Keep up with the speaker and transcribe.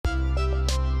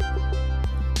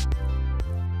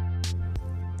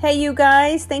Hey, you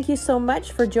guys, thank you so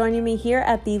much for joining me here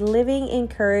at the Living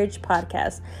Encouraged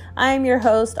podcast. I am your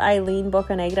host, Eileen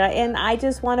Bocanegra, and I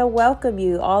just want to welcome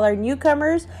you, all our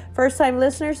newcomers, first-time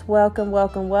listeners, welcome.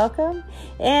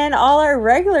 And all our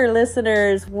regular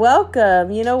listeners, welcome.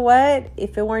 You know what?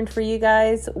 If it weren't for you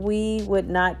guys, we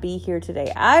would not be here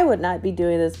today. I would not be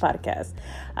doing this podcast.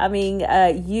 I mean,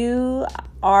 you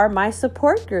are my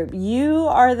support group. You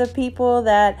are the people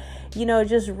that,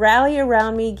 just rally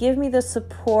around me, give me the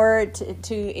support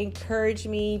to encourage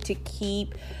me to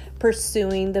keep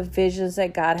pursuing the visions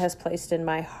that God has placed in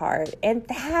my heart. And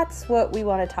that's what we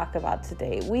want to talk about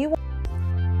today.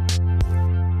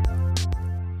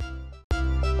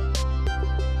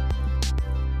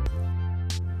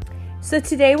 So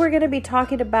today we're going to be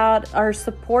talking about our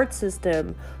support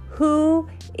system. Who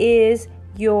is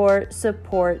your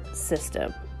support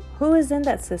system? Who is in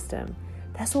that system?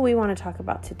 That's what we want to talk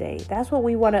about today. That's what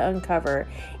we want to uncover.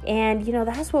 And,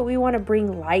 that's what we want to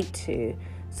bring light to.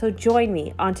 So join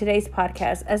me on today's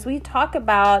podcast as we talk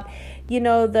about,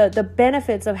 the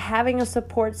benefits of having a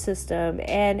support system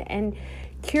and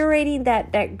curating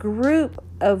that group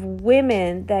of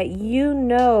women that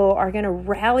are going to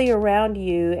rally around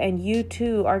you, and you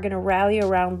too are going to rally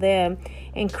around them,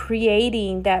 and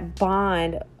creating that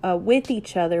bond with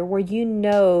each other where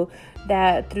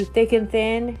that through thick and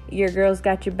thin, your girls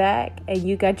got your back and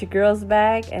you got your girls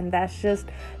back. And that's just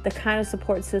the kind of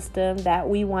support system that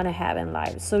we want to have in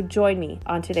life. So join me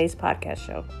on today's podcast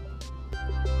show.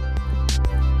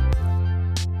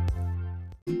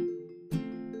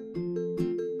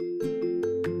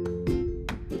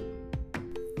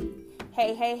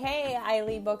 Hey,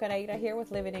 Eileen Bocanegra here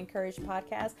with Living Encouraged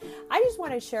podcast. I just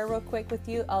want to share real quick with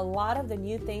you a lot of the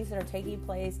new things that are taking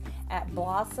place at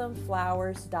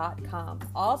blossomflowers.com.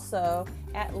 Also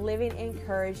at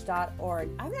livingencouraged.org.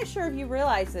 I'm not sure if you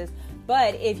realize this,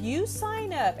 but if you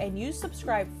sign up and you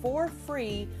subscribe for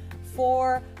free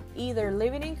for either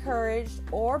Living Encouraged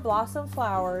or Blossom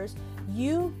Flowers,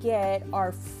 you get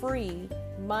our free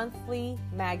monthly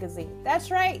magazine. That's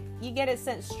right. You get it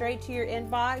sent straight to your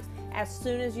inbox as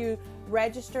soon as you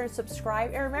register and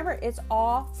subscribe. And remember, it's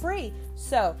all free.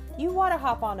 So you want to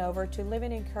hop on over to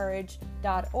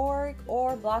livingencouraged.org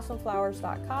or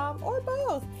blossomflowers.com or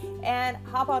both, and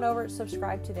hop on over,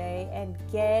 subscribe today, and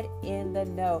get in the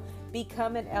know.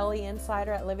 Become an Ellie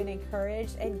Insider at Living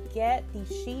Encouraged and get the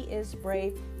She Is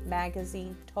Brave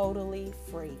magazine totally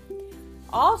free.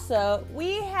 Also,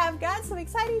 we have got some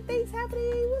exciting things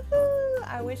happening. Woohoo!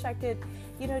 I wish I could,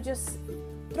 just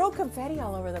throw confetti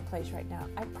all over the place right now.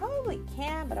 I probably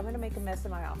can, but I'm going to make a mess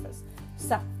in my office.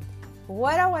 So,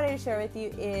 what I wanted to share with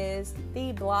you is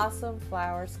the Blossom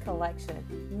Flowers collection.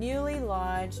 Newly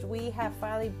launched. We have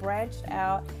finally branched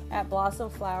out at Blossom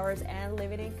Flowers and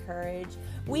Living Encouraged.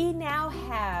 We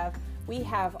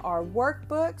have our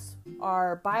workbooks,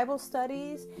 our Bible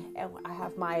studies, and I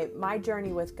have my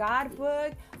Journey with God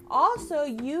book. Also,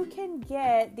 you can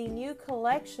get the new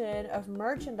collection of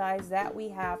merchandise that we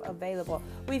have available.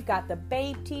 We've got the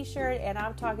Babe t-shirt, and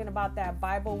I'm talking about that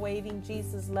Bible waving,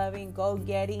 Jesus loving, go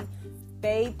getting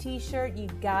Babe t-shirt. You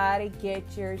gotta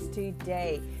get yours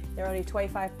today. They're only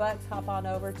 $25. Hop on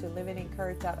over to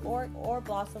livingencouraged.org or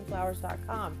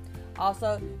blossomflowers.com.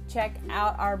 Also, check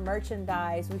out our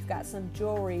merchandise. We've got some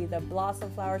jewelry, the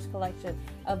Blossom Flowers collection,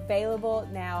 available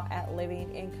now at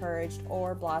Living Encouraged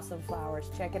or Blossom Flowers.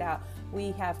 Check it out.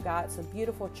 We have got some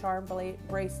beautiful charm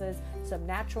bracelets, some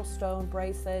natural stone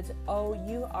bracelets. Oh,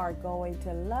 you are going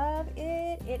to love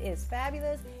it. It is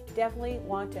fabulous. Definitely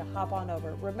want to hop on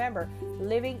over. Remember,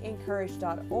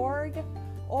 livingencouraged.org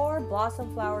or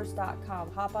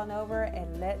blossomflowers.com. Hop on over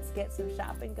and let's get some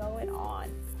shopping going on.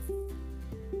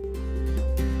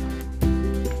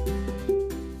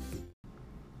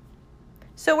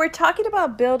 So we're talking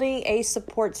about building a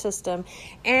support system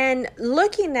and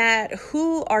looking at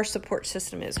who our support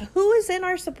system is. Who is in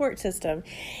our support system?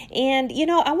 And,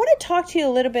 I want to talk to you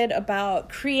a little bit about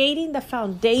creating the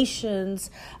foundations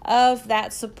of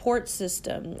that support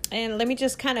system. And let me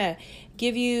just kind of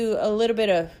give you a little bit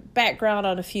of background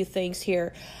on a few things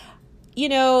here.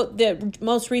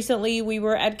 Most recently we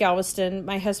were at Galveston.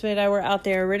 My husband and I were out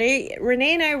there. Renee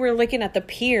and I were looking at the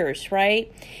piers,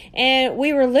 right? And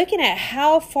we were looking at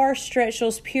how far stretched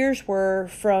those piers were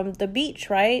from the beach,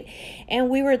 right? And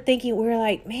we were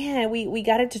like, man, we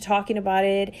got into talking about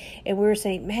it, and we were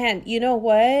saying, man, you know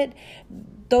what?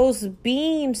 Those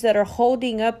beams that are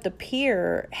holding up the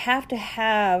pier have to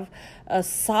have a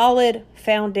solid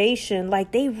foundation.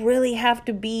 Like they really have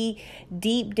to be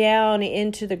deep down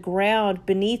into the ground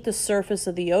beneath the surface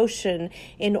of the ocean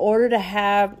in order to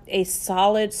have a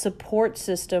solid support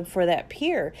system for that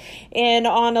pier. And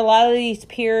on a lot of these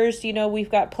piers, we've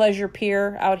got Pleasure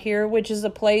Pier out here, which is a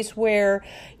place where,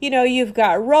 you've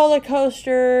got roller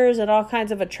coasters and all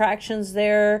kinds of attractions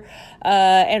there,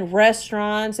 and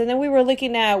restaurants. And then we were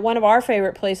looking at one of our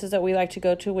favorite places that we like to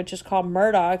go to, which is called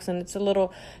Murdoch's, and it's a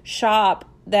little shop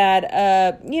that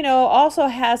also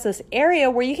has this area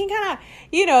where you can kind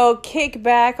of kick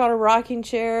back on a rocking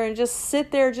chair and just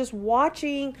sit there just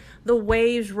watching the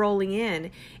waves rolling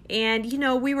in. And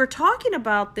we were talking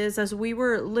about this as we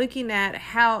were looking at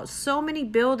how so many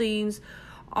buildings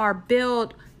are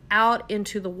built out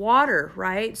into the water,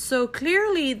 right? So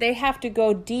clearly they have to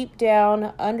go deep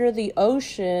down under the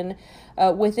ocean,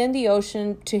 within the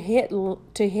ocean to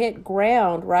hit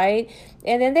ground, right?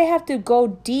 And then they have to go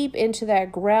deep into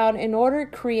that ground in order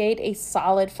to create a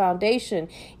solid foundation.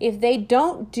 If they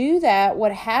don't do that,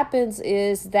 what happens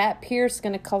is that pier's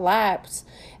going to collapse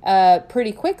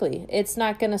pretty quickly. It's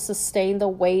not going to sustain the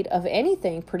weight of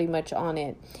anything pretty much on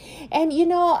it. And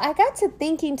I got to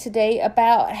thinking today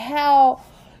about how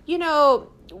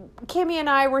Kimmy and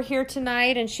I were here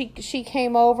tonight, and she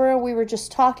came over, and we were just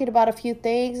talking about a few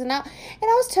things, and I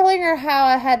was telling her how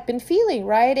I had been feeling,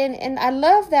 right? And I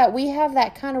love that we have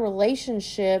that kind of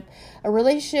relationship, a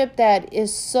relationship that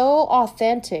is so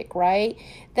authentic, right?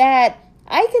 That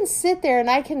I can sit there and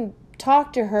I can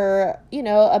talk to her,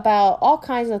 about all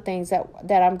kinds of things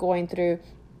that I'm going through.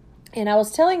 And I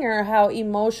was telling her how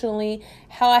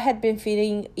I had been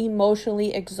feeling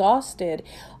emotionally exhausted.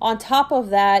 On top of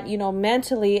that,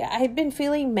 mentally, I had been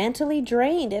feeling mentally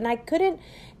drained, and I couldn't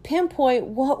pinpoint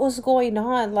what was going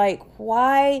on, like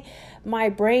why my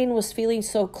brain was feeling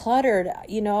so cluttered.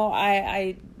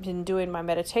 I been doing my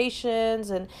meditations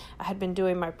and I had been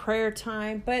doing my prayer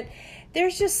time, but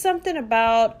there's just something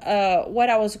about what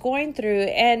I was going through.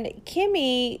 And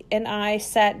Kimmy and I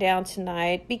sat down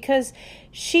tonight because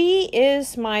she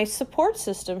is my support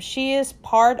system. She is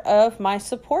part of my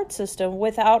support system.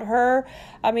 Without her,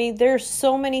 there's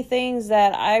so many things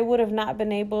that I would have not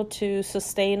been able to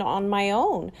sustain on my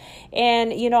own.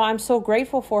 And, I'm so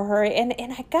grateful for her. And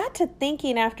I got to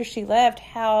thinking after she left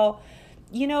how,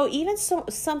 even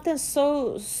something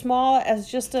so small as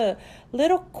just a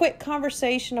little quick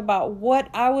conversation about what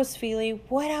I was feeling,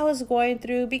 what I was going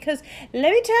through, because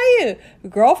let me tell you,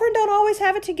 girlfriend don't always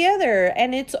have it together,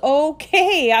 and it's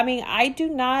okay. I do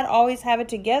not always have it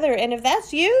together. And if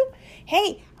that's you,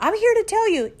 hey, I'm here to tell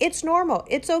you it's normal.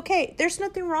 It's okay. There's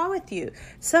nothing wrong with you.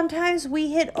 Sometimes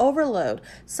we hit overload.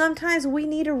 Sometimes we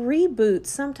need a reboot.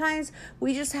 Sometimes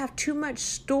we just have too much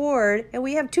stored and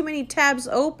we have too many tabs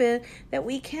open that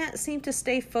we can't seem to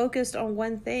stay focused on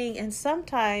one thing. And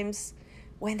sometimes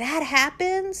when that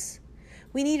happens,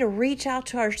 we need to reach out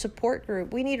to our support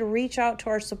group. We need to reach out to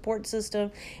our support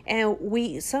system, and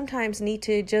we sometimes need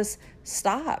to just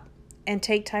stop and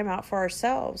take time out for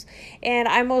ourselves. And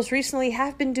I most recently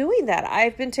have been doing that.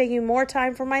 I've been taking more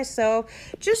time for myself,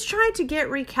 just trying to get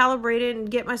recalibrated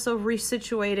and get myself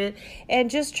resituated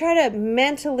and just try to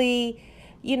mentally,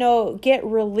 get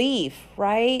relief,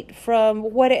 right? From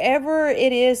whatever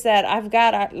it is that I've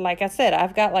got. Like I said,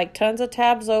 I've got like tons of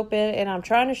tabs open and I'm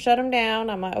trying to shut them down.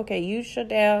 I'm like, okay, you shut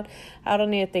down. I don't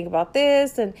need to think about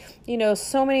this. And,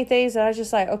 so many things that I was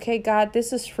just like, okay, God,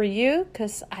 this is for you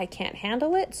because I can't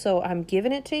handle it. So I'm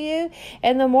giving it to you.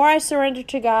 And the more I surrender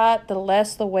to God, the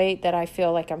less the weight that I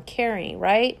feel like I'm carrying,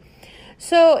 right?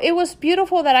 So it was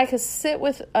beautiful that I could sit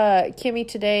with Kimmy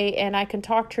today and I can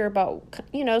talk to her about,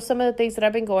 some of the things that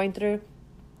I've been going through.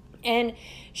 And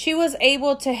she was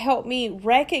able to help me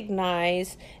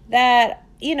recognize that,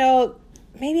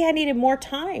 maybe I needed more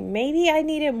time. Maybe I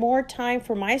needed more time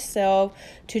for myself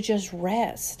to just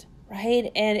rest.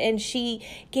 Right. And she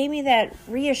gave me that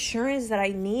reassurance that I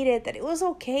needed, that it was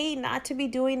okay not to be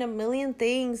doing a million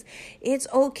things. It's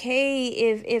okay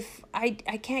if I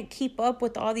can't keep up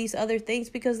with all these other things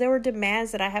because there were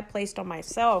demands that I had placed on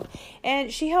myself.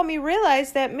 And she helped me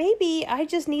realize that maybe I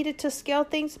just needed to scale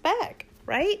things back.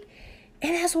 Right.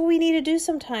 And that's what we need to do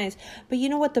sometimes. But you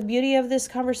know what the beauty of this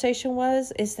conversation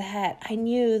is that I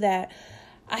knew that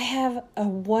I have a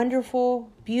wonderful,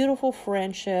 beautiful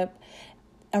friendship,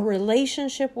 a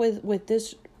relationship with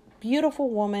this beautiful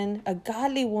woman, a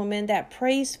godly woman that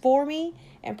prays for me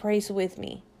and prays with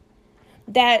me,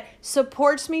 that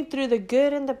supports me through the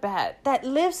good and the bad, that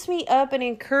lifts me up and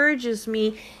encourages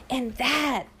me. And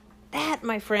that,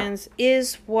 my friends,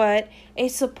 is what a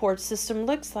support system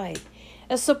looks like.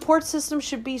 A support system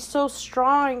should be so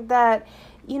strong that,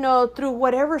 through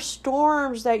whatever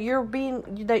storms that you're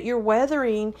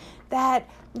weathering, that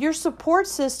your support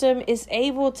system is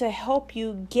able to help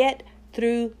you get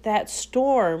through that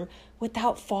storm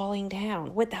without falling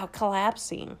down, without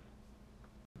collapsing.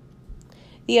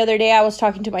 The other day I was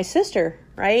talking to my sister,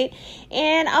 right?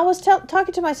 And I was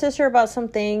talking to my sister about some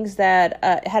things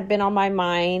that had been on my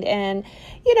mind. And,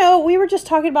 we were just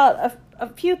talking about a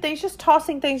few things, just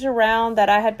tossing things around that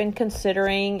I had been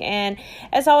considering. And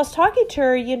as I was talking to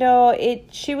her,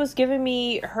 she was giving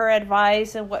me her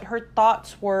advice and what her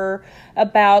thoughts were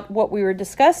about what we were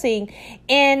discussing.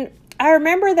 And I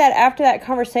remember that after that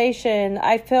conversation,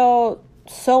 I felt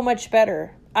so much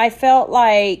better. I felt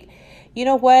like, you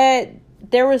know what?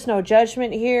 There was no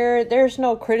judgment here. There's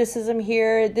no criticism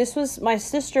here. This was my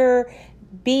sister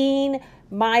being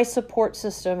my support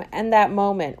system in that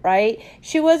moment, right?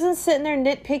 She wasn't sitting there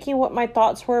nitpicking what my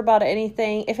thoughts were about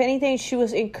anything. If anything, she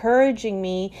was encouraging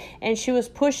me and she was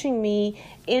pushing me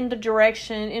in the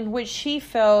direction in which she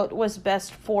felt was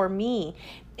best for me.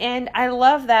 And I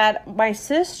love that my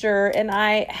sister and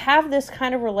I have this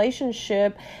kind of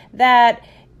relationship that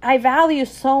I value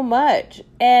so much,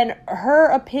 and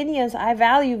her opinions I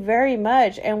value very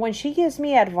much. And when she gives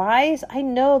me advice, I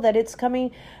know that it's coming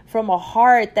from a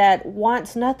heart that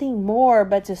wants nothing more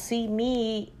but to see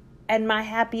me at my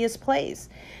happiest place.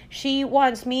 She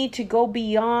wants me to go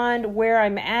beyond where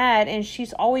I'm at, and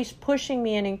she's always pushing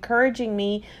me and encouraging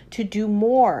me to do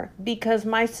more, because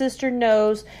my sister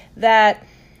knows that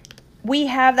we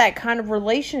have that kind of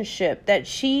relationship, that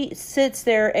she sits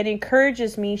there and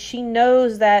encourages me. She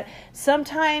knows that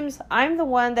sometimes I'm the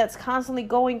one that's constantly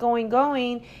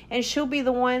going, and she'll be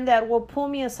the one that will pull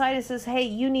me aside and says, hey,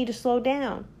 you need to slow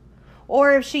down.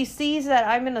 Or if she sees that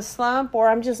I'm in a slump, or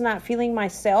I'm just not feeling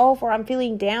myself, or I'm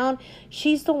feeling down,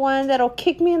 she's the one that'll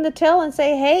kick me in the tail and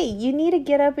say, hey, you need to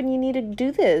get up and you need to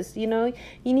do this. You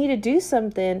need to do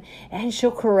something. And she'll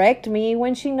correct me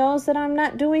when she knows that I'm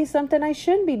not doing something I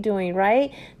shouldn't be doing,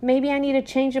 right? Maybe I need to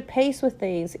change a pace with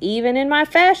things, even in my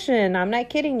fashion. I'm not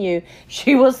kidding you.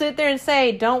 She will sit there and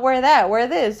say, don't wear that, wear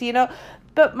this,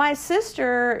 But my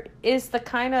sister is the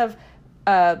kind of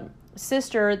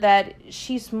sister that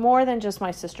she's more than just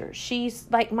my sister. She's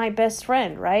like my best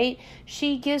friend, right?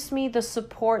 She gives me the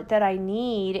support that I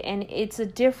need, and it's a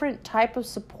different type of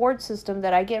support system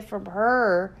that I get from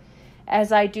her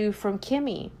as I do from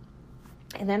Kimmy.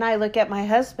 And then I look at my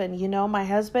husband. My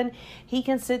husband, he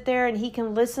can sit there and he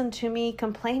can listen to me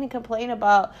complain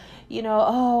about,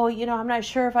 I'm not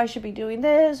sure if I should be doing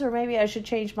this, or maybe I should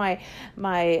change my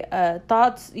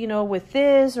thoughts, with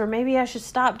this, or maybe I should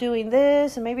stop doing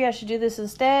this, and maybe I should do this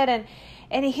instead.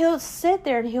 And he'll sit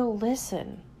there and he'll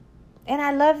listen. And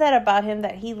I love that about him,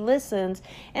 that he listens.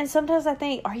 And sometimes I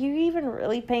think, are you even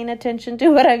really paying attention to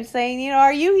what I'm saying?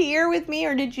 Are you here with me,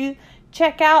 or did you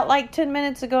check out like 10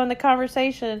 minutes ago in the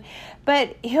conversation?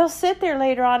 But he'll sit there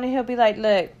later on and he'll be like,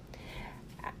 look,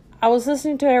 I was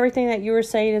listening to everything that you were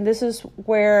saying, and this is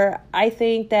where I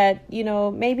think that,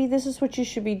 maybe this is what you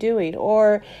should be doing,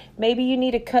 or maybe you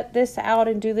need to cut this out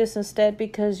and do this instead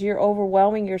because you're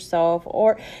overwhelming yourself,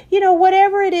 or,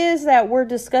 whatever it is that we're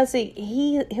discussing.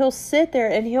 He'll sit there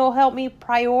and he'll help me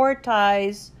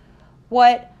prioritize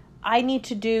what I need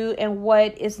to do and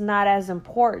what is not as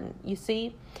important, you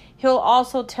see? He'll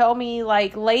also tell me,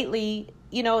 like, lately,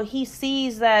 he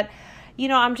sees that,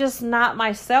 I'm just not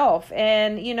myself.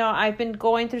 And, I've been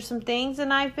going through some things,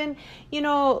 and I've been,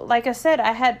 like I said,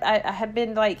 I had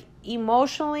been like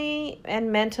emotionally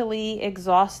and mentally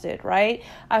exhausted, right?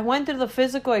 I went through the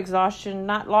physical exhaustion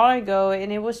not long ago,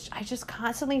 and I just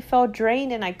constantly felt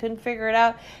drained, and I couldn't figure it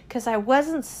out because I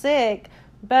wasn't sick,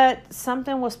 but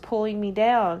something was pulling me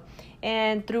down.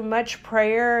 And through much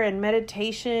prayer and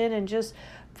meditation and just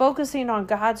focusing on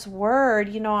God's word,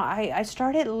 I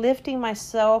started lifting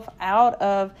myself out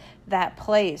of that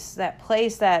place that,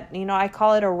 I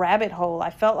call it a rabbit hole.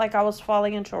 I felt like I was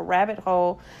falling into a rabbit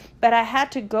hole, but I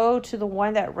had to go to the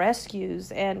one that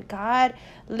rescues, and God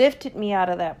lifted me out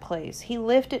of that place. He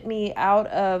lifted me out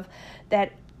of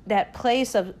that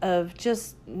place of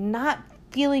just not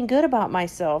feeling good about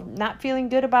myself, not feeling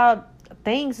good about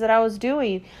things that I was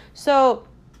doing. So,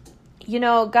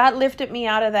 God lifted me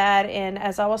out of that. And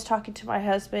as I was talking to my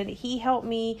husband, he helped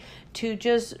me to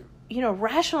just,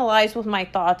 rationalize with my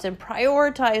thoughts and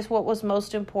prioritize what was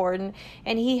most important.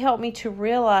 And he helped me to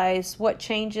realize what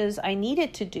changes I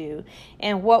needed to do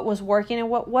and what was working and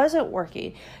what wasn't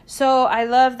working. So I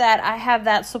love that I have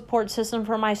that support system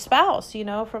for my spouse,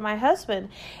 for my husband.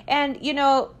 And,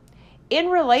 in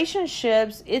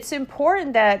relationships, it's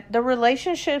important that the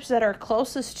relationships that are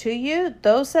closest to you,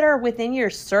 those that are within your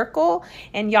circle,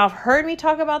 and y'all have heard me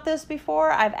talk about this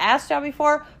before. I've asked y'all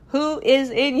before, who is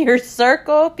in your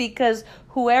circle? Because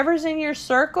whoever's in your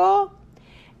circle,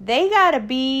 they got to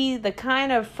be the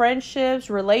kind of friendships,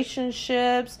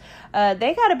 relationships,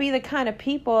 they got to be the kind of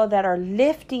people that are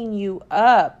lifting you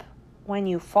up when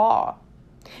you fall.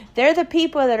 They're the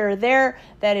people that are there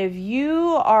that if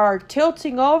you are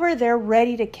tilting over, they're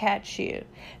ready to catch you.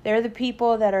 They're the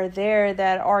people that are there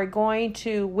that are going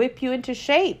to whip you into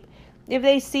shape. If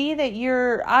they see that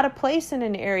you're out of place in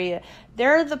an area,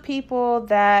 they're the people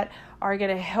that are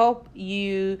going to help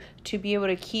you to be able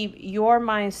to keep your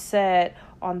mindset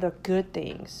on the good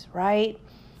things, right?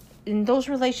 And those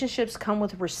relationships come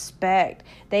with respect.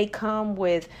 They come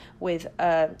with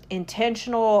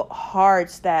intentional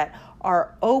hearts that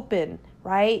are open,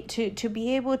 right? To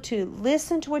be able to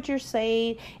listen to what you're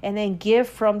saying and then give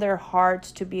from their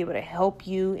hearts to be able to help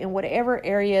you in whatever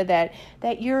area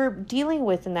that you're dealing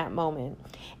with in that moment.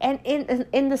 And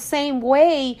in the same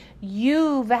way,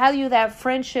 you value that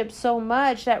friendship so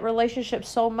much, that relationship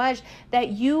so much, that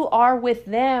you are with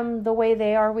them the way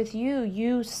they are with you.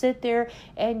 You sit there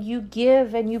and you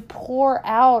give and you pour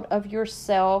out of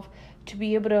yourself to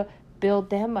be able to build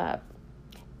them up.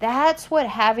 That's what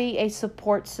having a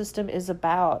support system is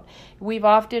about. We've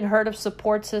often heard of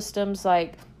support systems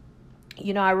like,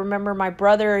 I remember my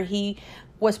brother, he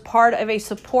was part of a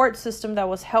support system that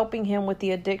was helping him with the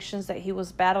addictions that he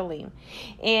was battling.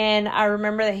 And I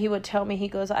remember that he would tell me, he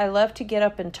goes, I love to get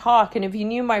up and talk. And if you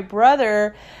knew my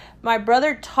brother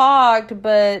talked,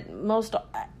 but most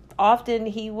often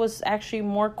he was actually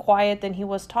more quiet than he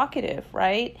was talkative,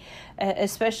 right?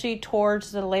 Especially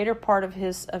towards the later part of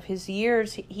his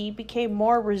years, he became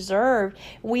more reserved.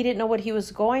 We didn't know what he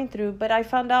was going through, but I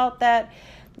found out that,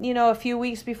 a few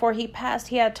weeks before he passed,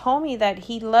 he had told me that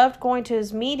he loved going to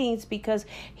his meetings because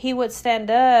he would stand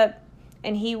up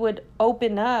and he would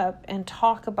open up and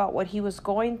talk about what he was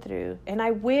going through. And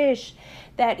I wish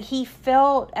that he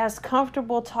felt as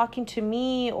comfortable talking to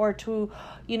me or to,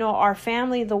 our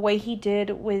family the way he did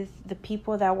with the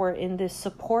people that were in this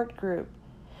support group.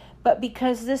 But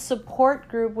because this support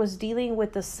group was dealing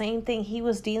with the same thing he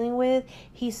was dealing with,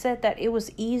 he said that it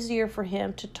was easier for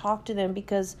him to talk to them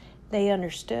because they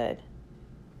understood,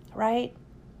 right?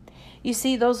 You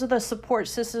see, those are the support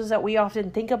systems that we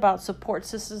often think about, support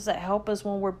systems that help us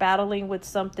when we're battling with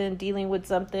something, dealing with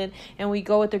something, and we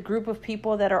go with a group of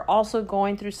people that are also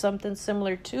going through something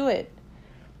similar to it.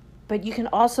 But you can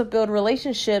also build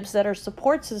relationships that are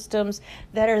support systems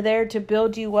that are there to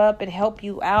build you up and help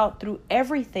you out through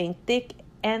everything, thick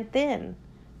and thin,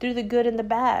 through the good and the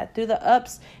bad, through the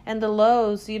ups and the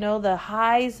lows, the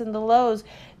highs and the lows.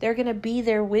 They're going to be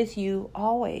there with you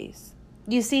always.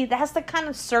 You see, that's the kind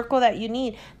of circle that you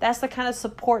need. That's the kind of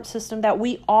support system that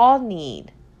we all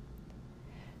need.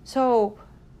 So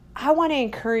I want to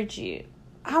encourage you.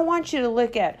 I want you to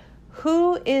look at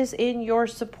who is in your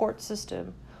support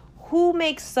system. Who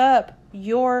makes up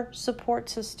your support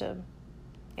system?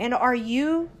 And are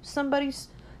you somebody's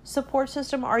support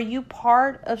system? Are you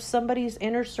part of somebody's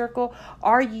inner circle?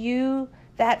 Are you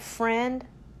that friend,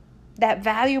 that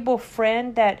valuable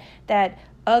friend that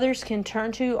others can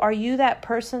turn to? Are you that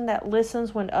person that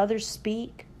listens when others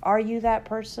speak? Are you that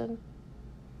person?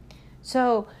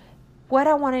 So what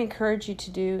I want to encourage you to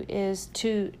do is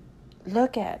to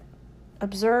look at,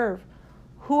 observe,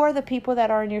 who are the people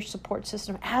that are in your support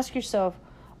system? Ask yourself,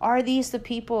 are these the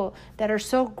people that are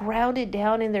so grounded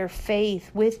down in their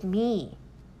faith with me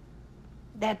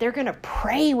that they're going to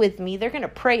pray with me? They're going to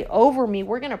pray over me.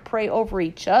 We're going to pray over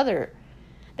each other.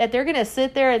 That they're going to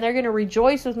sit there and they're going to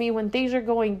rejoice with me when things are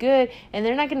going good, and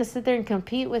they're not going to sit there and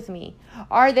compete with me.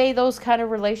 Are they those kind of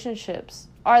relationships?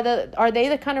 Are they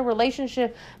the kind of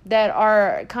relationship that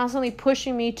are constantly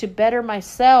pushing me to better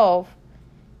myself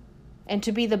and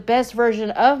to be the best version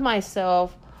of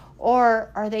myself?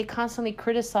 Or are they constantly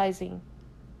criticizing?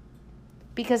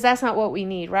 Because that's not what we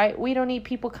need, right? We don't need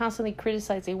people constantly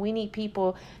criticizing. We need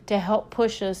people to help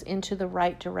push us into the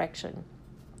right direction.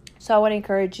 So I want to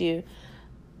encourage you,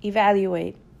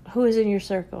 evaluate who is in your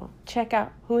circle. Check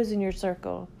out who is in your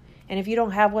circle. And if you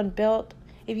don't have one built,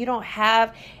 if you don't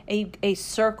have a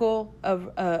circle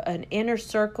of an inner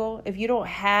circle, if you don't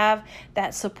have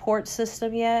that support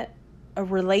system yet,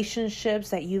 of relationships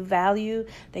that you value,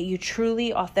 that you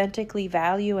truly, authentically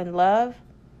value and love,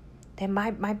 then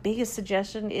my biggest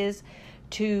suggestion is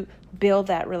to build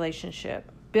that relationship.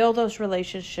 Build those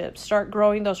relationships. Start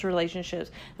growing those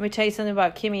relationships. Let me tell you something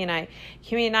about Kimmy and I.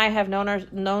 Kimmy and I have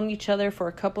known each other for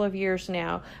a couple of years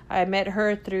now. I met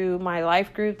her through my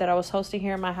life group that I was hosting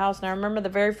here in my house. And I remember the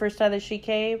very first time that she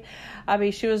came. I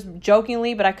mean, she was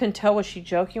jokingly, but I couldn't tell, was she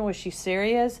joking? Was she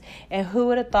serious? And who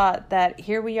would have thought that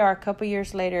here we are a couple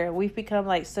years later, and we've become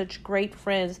like such great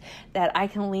friends that I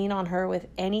can lean on her with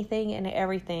anything and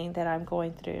everything that I'm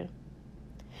going through.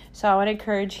 So I want to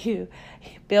encourage you,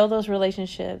 build those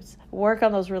relationships, work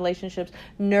on those relationships,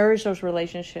 nourish those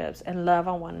relationships, and love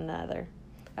on one another.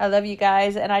 I love you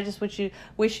guys, and I just wish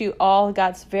you all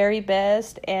God's very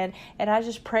best, and I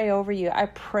just pray over you. I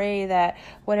pray that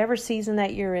whatever season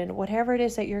that you're in, whatever it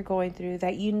is that you're going through,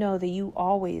 that you know that you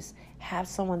always have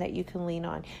someone that you can lean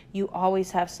on. You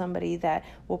always have somebody that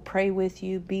will pray with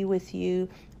you, be with you,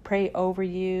 pray over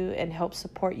you, and help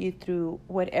support you through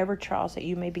whatever trials that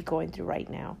you may be going through right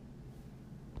now.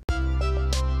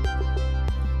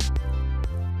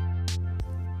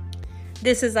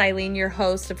 This is Eileen, your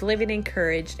host of Living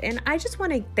Encouraged, and I just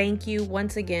want to thank you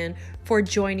once again for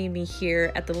joining me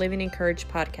here at the Living Encouraged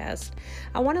podcast.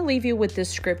 I want to leave you with this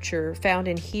scripture found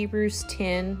in Hebrews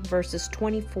 10, verses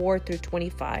 24 through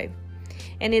 25.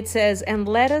 And it says, "And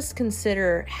let us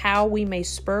consider how we may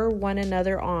spur one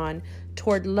another on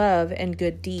toward love and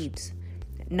good deeds,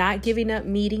 not giving up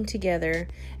meeting together,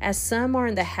 as some are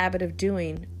in the habit of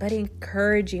doing, but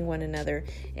encouraging one another,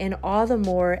 and all the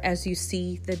more as you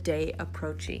see the day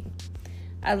approaching."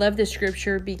 I love this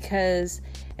scripture because,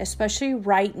 especially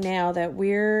right now that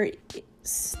we're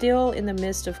still in the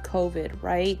midst of COVID,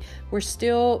 right? We're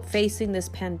still facing this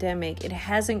pandemic. It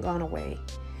hasn't gone away.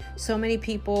 So many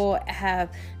people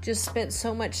have just spent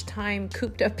so much time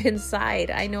cooped up inside.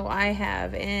 I know I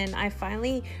have. And I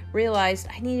finally realized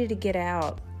I needed to get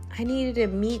out. I needed to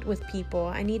meet with people.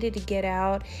 I needed to get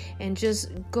out and just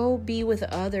go be with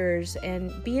others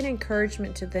and be an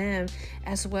encouragement to them,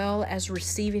 as well as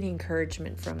receiving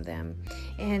encouragement from them.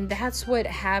 And that's what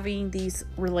having these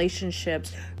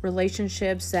relationships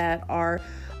that are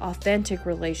authentic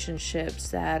relationships,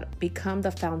 that become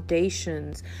the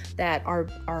foundations that are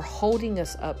holding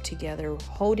us up together,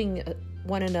 holding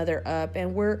one another up,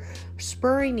 and we're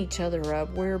spurring each other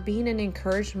up. We're being an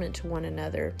encouragement to one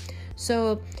another.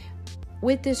 So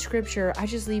with this scripture, I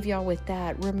just leave y'all with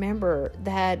that. Remember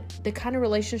that the kind of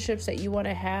relationships that you want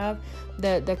to have,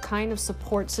 the kind of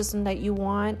support system that you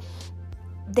want,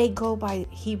 they go by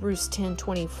Hebrews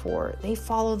 10:24. They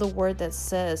follow the word that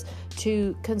says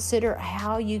to consider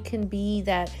how you can be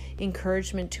that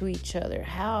encouragement to each other,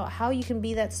 how you can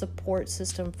be that support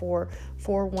system for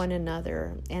one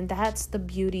another. And that's the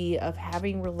beauty of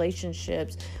having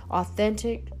relationships,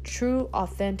 true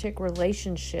authentic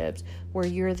relationships where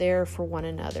you're there for one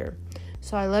another.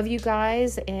 So I love you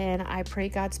guys, and I pray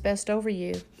God's best over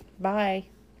you. Bye.